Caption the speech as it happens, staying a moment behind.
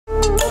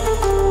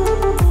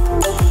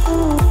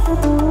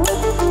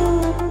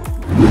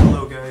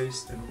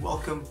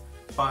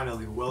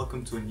finally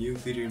welcome to a new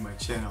video in my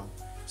channel.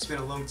 It's been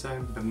a long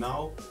time, but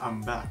now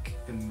I'm back,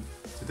 and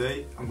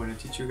today I'm going to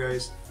teach you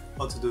guys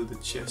how to do the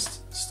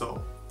chest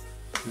stall,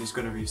 and it's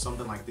going to be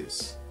something like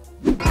this.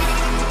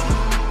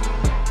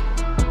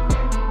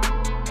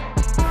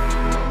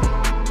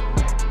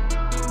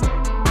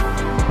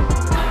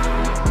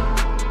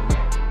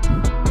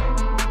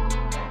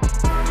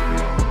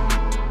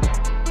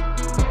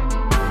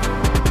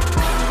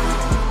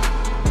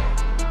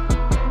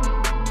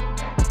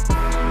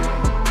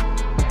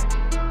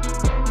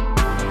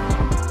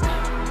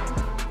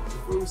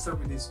 Start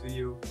with this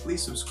video,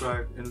 please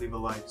subscribe and leave a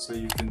like so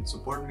you can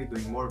support me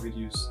doing more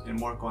videos and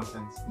more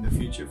content in the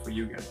future for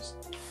you guys.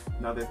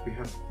 Now that we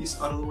have this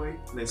out of the way,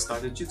 let's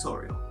start the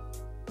tutorial.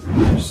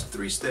 There's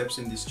 3 steps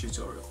in this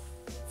tutorial.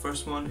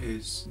 First one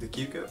is the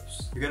kick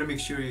ups. You gotta make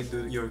sure you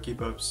do your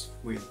kick ups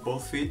with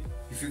both feet.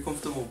 If you're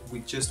comfortable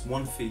with just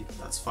one feet,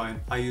 that's fine.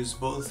 I use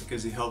both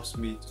because it helps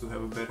me to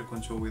have a better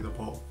control with the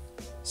ball.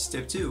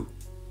 Step 2,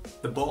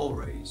 the ball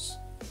raise.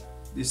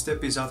 This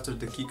step is after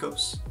the kick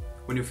ups.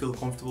 When you feel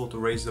comfortable to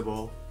raise the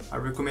ball, I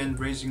recommend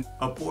raising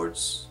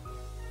upwards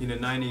in a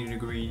 90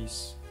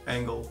 degrees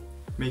angle,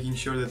 making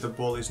sure that the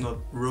ball is not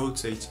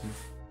rotating.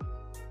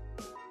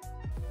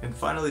 And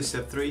finally,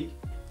 step 3,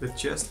 the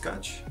chest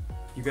catch.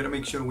 You gotta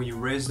make sure when you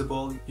raise the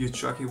ball, you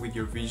track it with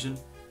your vision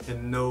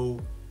and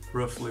know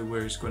roughly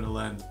where it's gonna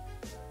land,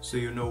 so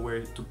you know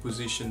where to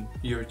position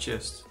your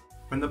chest.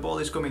 When the ball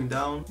is coming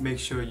down, make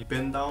sure you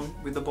bend down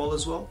with the ball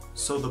as well,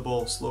 so the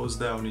ball slows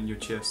down in your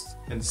chest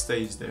and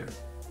stays there.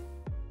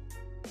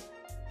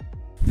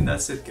 And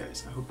that's it,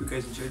 guys. I hope you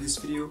guys enjoyed this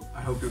video.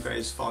 I hope you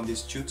guys found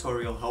this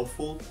tutorial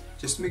helpful.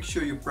 Just make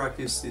sure you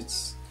practice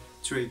this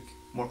trick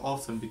more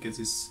often because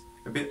it's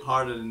a bit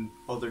harder than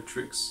other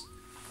tricks.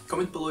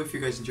 Comment below if you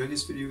guys enjoyed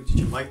this video. Did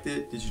you like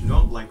it? Did you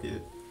not like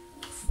it?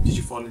 Did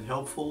you find it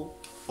helpful?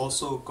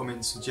 Also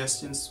comment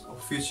suggestions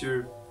of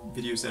future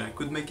videos that I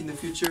could make in the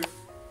future.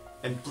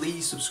 And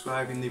please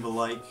subscribe and leave a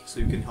like so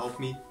you can help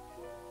me.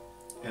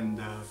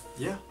 And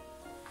yeah,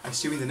 I'll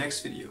see you in the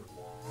next video.